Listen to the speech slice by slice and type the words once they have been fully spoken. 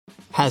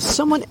Has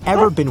someone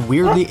ever been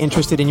weirdly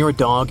interested in your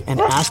dog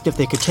and asked if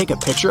they could take a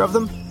picture of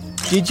them?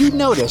 Did you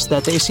notice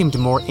that they seemed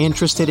more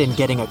interested in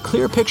getting a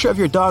clear picture of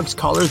your dog's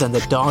collar than the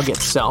dog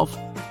itself?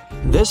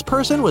 This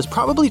person was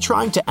probably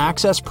trying to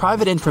access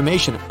private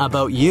information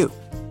about you.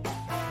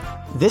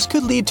 This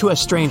could lead to a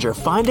stranger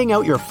finding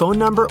out your phone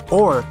number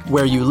or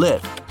where you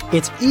live.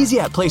 It's easy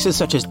at places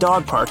such as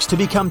dog parks to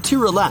become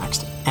too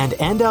relaxed and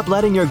end up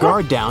letting your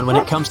guard down when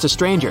it comes to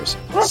strangers.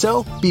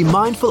 So, be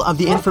mindful of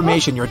the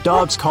information your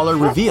dog's collar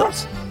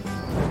reveals.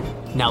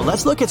 Now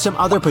let's look at some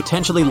other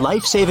potentially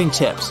life-saving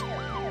tips.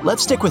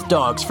 Let's stick with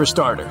dogs for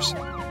starters.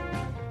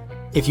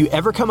 If you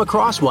ever come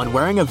across one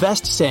wearing a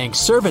vest saying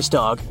 "service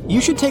dog," you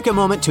should take a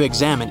moment to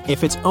examine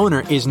if its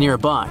owner is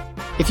nearby.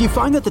 If you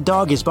find that the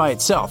dog is by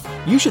itself,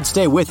 you should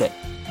stay with it.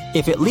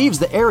 If it leaves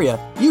the area,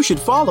 you should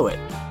follow it.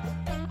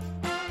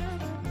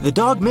 The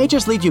dog may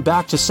just lead you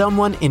back to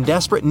someone in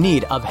desperate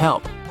need of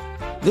help.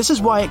 This is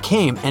why it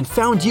came and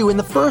found you in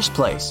the first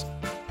place.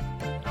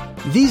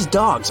 These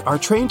dogs are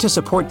trained to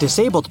support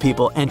disabled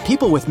people and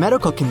people with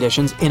medical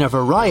conditions in a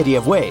variety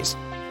of ways.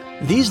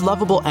 These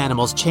lovable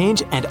animals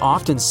change and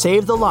often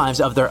save the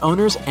lives of their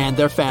owners and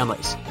their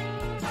families.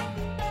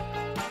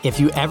 If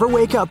you ever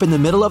wake up in the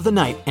middle of the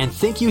night and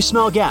think you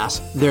smell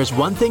gas, there's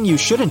one thing you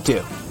shouldn't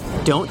do.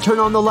 Don't turn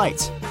on the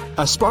lights.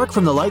 A spark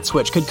from the light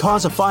switch could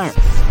cause a fire.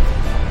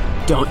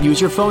 Don't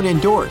use your phone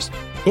indoors.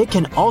 It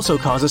can also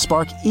cause a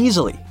spark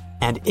easily.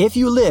 And if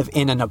you live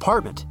in an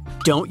apartment,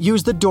 don't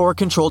use the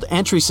door-controlled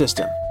entry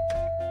system.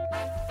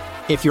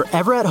 If you're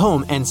ever at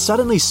home and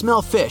suddenly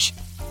smell fish,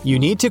 you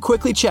need to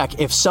quickly check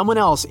if someone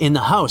else in the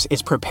house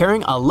is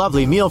preparing a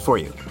lovely meal for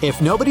you. If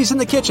nobody's in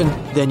the kitchen,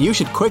 then you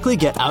should quickly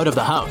get out of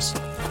the house.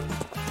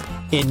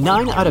 In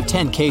 9 out of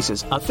 10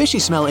 cases, a fishy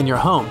smell in your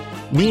home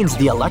means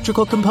the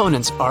electrical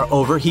components are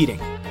overheating.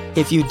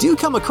 If you do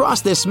come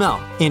across this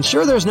smell,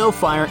 ensure there's no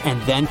fire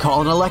and then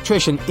call an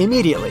electrician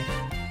immediately.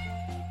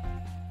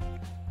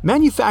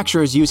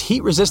 Manufacturers use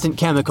heat-resistant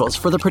chemicals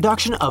for the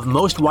production of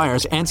most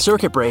wires and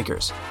circuit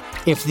breakers.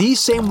 If these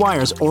same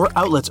wires or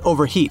outlets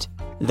overheat,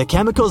 the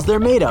chemicals they're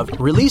made of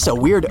release a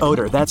weird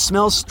odor that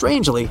smells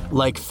strangely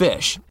like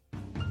fish.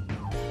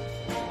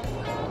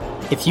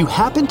 If you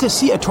happen to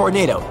see a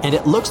tornado and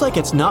it looks like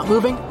it's not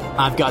moving,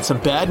 I've got some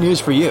bad news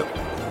for you.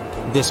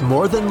 This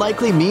more than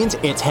likely means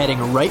it's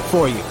heading right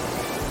for you.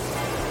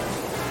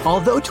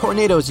 Although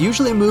tornadoes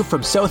usually move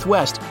from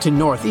southwest to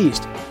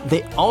northeast,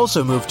 they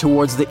also move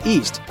towards the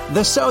east,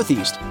 the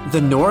southeast, the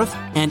north,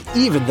 and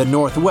even the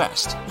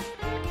northwest.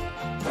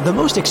 The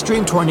most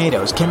extreme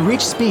tornadoes can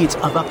reach speeds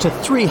of up to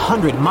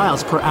 300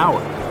 miles per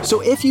hour.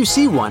 So if you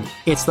see one,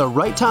 it's the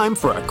right time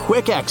for a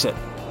quick exit,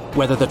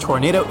 whether the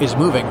tornado is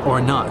moving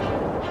or not.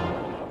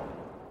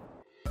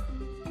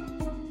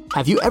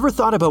 Have you ever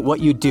thought about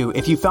what you'd do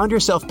if you found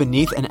yourself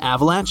beneath an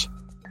avalanche?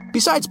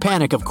 Besides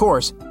panic, of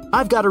course,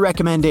 I've got a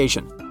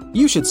recommendation.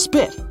 You should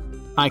spit.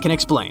 I can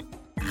explain.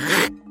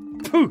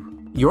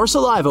 Your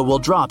saliva will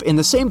drop in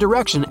the same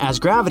direction as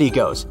gravity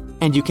goes,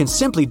 and you can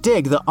simply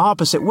dig the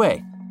opposite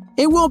way.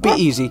 It won't be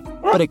easy,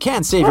 but it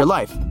can save your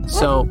life,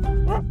 so...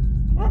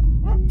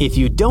 If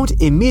you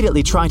don't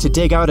immediately try to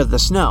dig out of the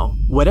snow,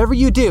 whatever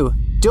you do,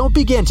 don't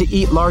begin to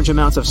eat large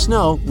amounts of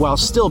snow while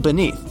still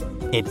beneath.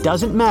 It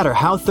doesn't matter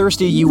how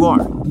thirsty you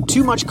are.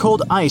 Too much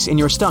cold ice in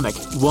your stomach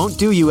won't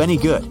do you any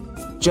good.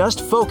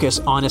 Just focus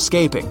on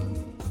escaping.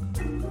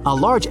 A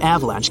large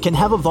avalanche can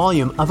have a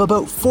volume of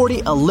about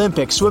 40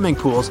 Olympic swimming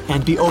pools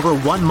and be over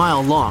 1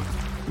 mile long.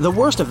 The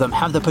worst of them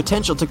have the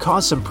potential to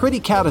cause some pretty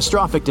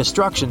catastrophic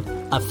destruction,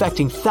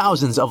 affecting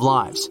thousands of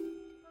lives.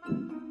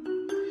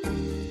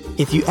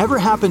 If you ever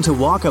happen to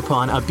walk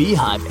upon a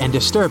beehive and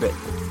disturb it,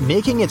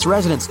 making its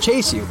residents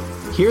chase you,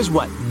 here's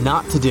what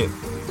not to do.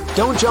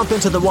 Don't jump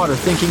into the water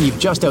thinking you've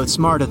just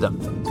outsmarted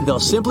them. They'll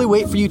simply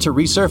wait for you to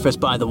resurface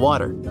by the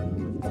water.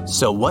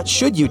 So what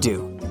should you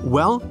do?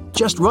 Well,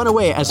 just run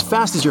away as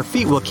fast as your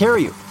feet will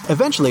carry you.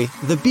 Eventually,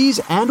 the bees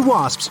and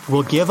wasps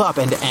will give up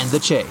and end the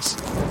chase.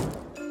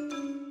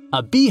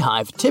 A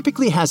beehive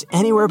typically has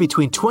anywhere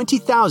between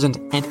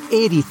 20,000 and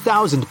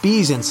 80,000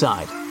 bees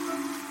inside.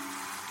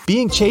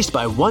 Being chased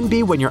by one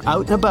bee when you're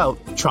out and about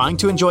trying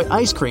to enjoy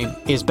ice cream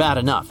is bad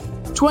enough.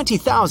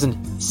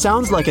 20,000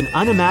 sounds like an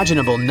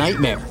unimaginable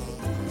nightmare.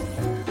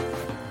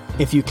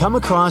 If you come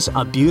across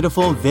a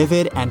beautiful,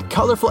 vivid, and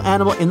colorful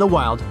animal in the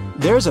wild,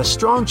 there's a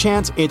strong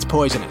chance it's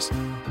poisonous.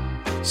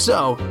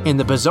 So, in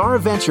the bizarre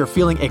event you're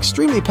feeling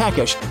extremely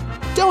peckish,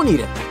 don't eat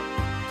it.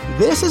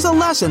 This is a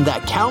lesson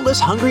that countless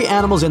hungry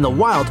animals in the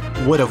wild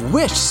would have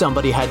wished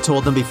somebody had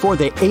told them before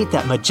they ate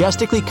that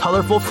majestically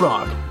colorful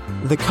frog.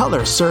 The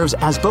color serves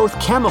as both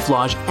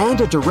camouflage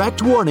and a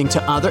direct warning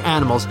to other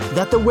animals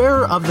that the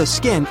wearer of the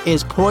skin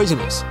is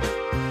poisonous.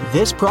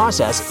 This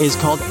process is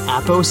called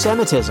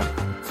aposematism.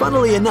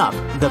 Funnily enough,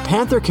 the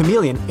panther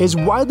chameleon is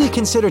widely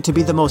considered to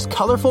be the most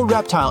colorful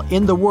reptile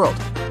in the world,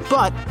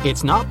 but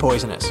it's not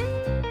poisonous.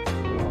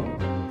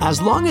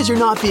 As long as you're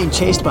not being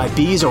chased by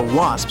bees or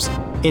wasps,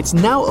 It's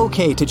now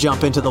okay to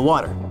jump into the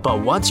water,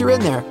 but once you're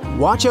in there,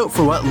 watch out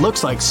for what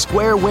looks like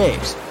square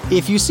waves.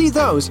 If you see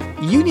those,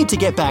 you need to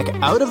get back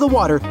out of the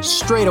water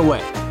straight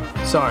away.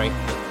 Sorry.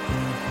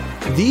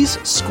 These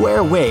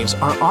square waves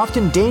are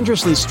often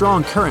dangerously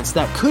strong currents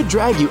that could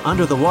drag you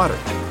under the water.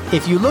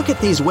 If you look at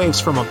these waves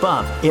from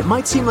above, it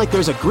might seem like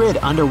there's a grid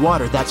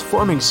underwater that's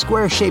forming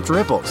square-shaped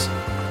ripples.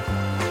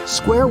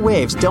 Square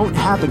waves don't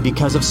happen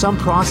because of some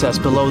process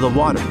below the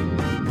water.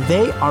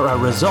 They are a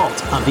result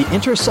of the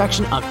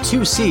intersection of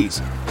two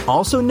seas,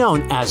 also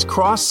known as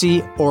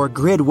cross-sea or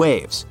grid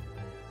waves.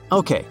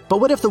 Okay, but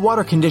what if the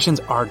water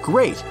conditions are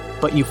great,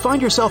 but you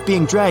find yourself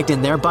being dragged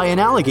in there by an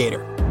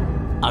alligator?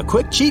 A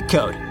quick cheat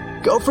code.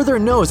 Go for their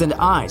nose and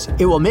eyes.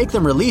 It will make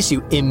them release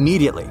you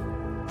immediately.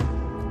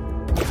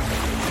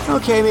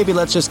 Okay, maybe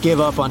let's just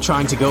give up on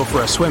trying to go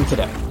for a swim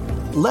today.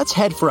 Let's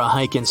head for a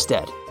hike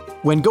instead.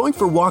 When going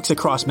for walks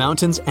across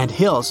mountains and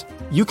hills,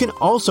 you can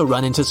also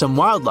run into some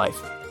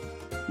wildlife.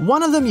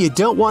 One of them you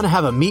don't want to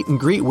have a meet and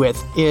greet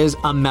with is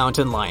a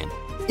mountain lion.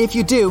 If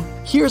you do,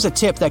 here's a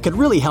tip that could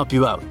really help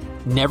you out.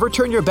 Never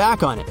turn your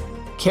back on it.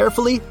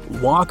 Carefully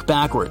walk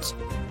backwards.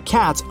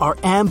 Cats are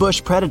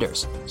ambush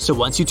predators, so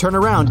once you turn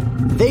around,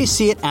 they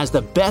see it as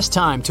the best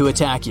time to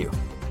attack you.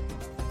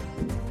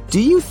 Do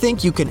you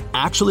think you can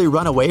actually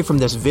run away from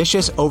this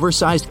vicious,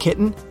 oversized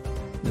kitten?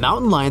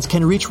 Mountain lions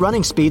can reach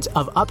running speeds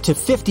of up to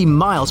 50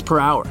 miles per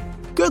hour.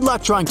 Good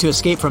luck trying to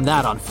escape from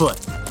that on foot.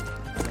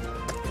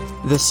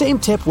 The same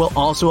tip will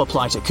also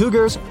apply to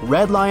cougars,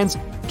 red lions,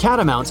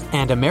 catamounts,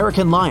 and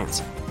American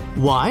lions.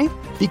 Why?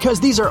 Because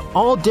these are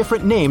all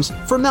different names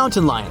for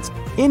mountain lions.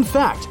 In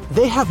fact,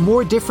 they have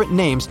more different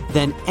names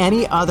than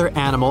any other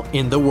animal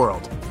in the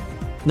world.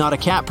 Not a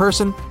cat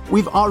person?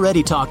 We've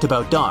already talked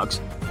about dogs.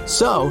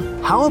 So,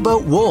 how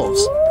about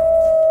wolves?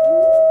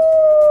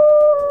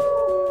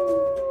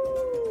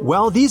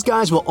 Well, these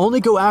guys will only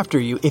go after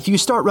you if you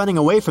start running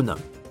away from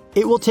them.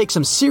 It will take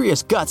some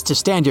serious guts to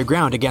stand your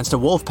ground against a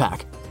wolf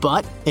pack,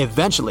 but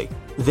eventually,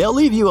 they'll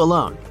leave you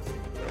alone.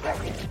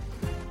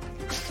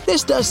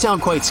 This does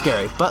sound quite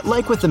scary, but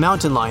like with the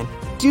mountain lion,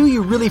 do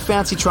you really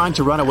fancy trying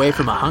to run away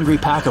from a hungry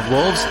pack of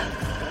wolves?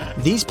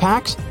 These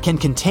packs can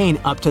contain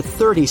up to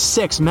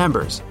 36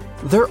 members.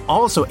 They're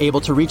also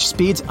able to reach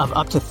speeds of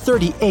up to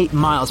 38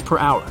 miles per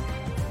hour.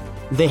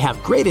 They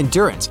have great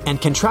endurance and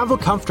can travel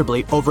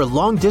comfortably over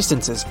long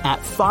distances at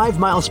 5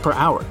 miles per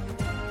hour.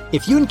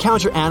 If you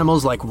encounter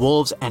animals like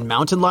wolves and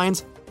mountain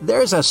lions,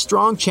 there's a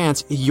strong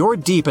chance you're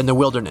deep in the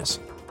wilderness.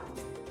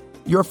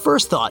 Your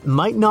first thought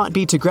might not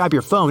be to grab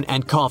your phone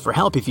and call for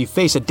help if you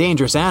face a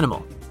dangerous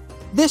animal.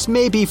 This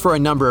may be for a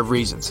number of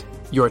reasons.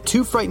 You're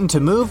too frightened to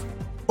move,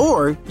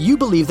 or you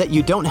believe that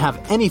you don't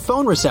have any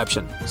phone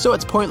reception, so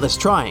it's pointless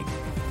trying.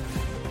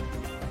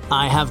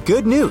 I have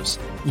good news.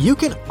 You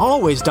can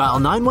always dial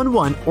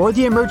 911 or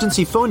the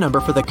emergency phone number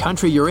for the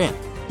country you're in,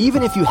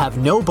 even if you have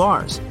no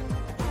bars.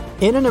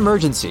 In an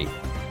emergency,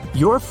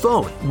 your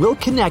phone will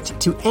connect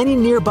to any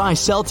nearby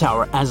cell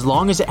tower as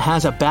long as it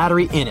has a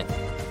battery in it.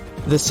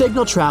 The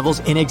signal travels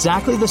in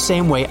exactly the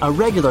same way a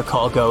regular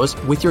call goes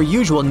with your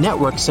usual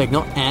network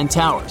signal and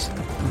towers.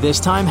 This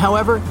time,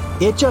 however,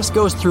 it just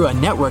goes through a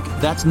network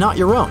that's not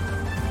your own.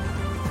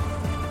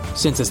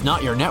 Since it's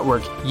not your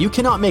network, you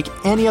cannot make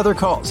any other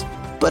calls.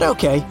 But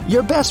okay,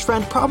 your best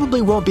friend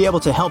probably won't be able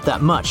to help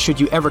that much should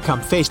you ever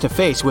come face to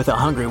face with a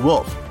hungry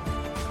wolf.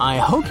 I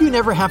hope you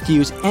never have to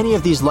use any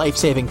of these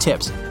life-saving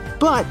tips,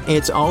 but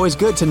it's always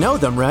good to know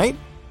them, right?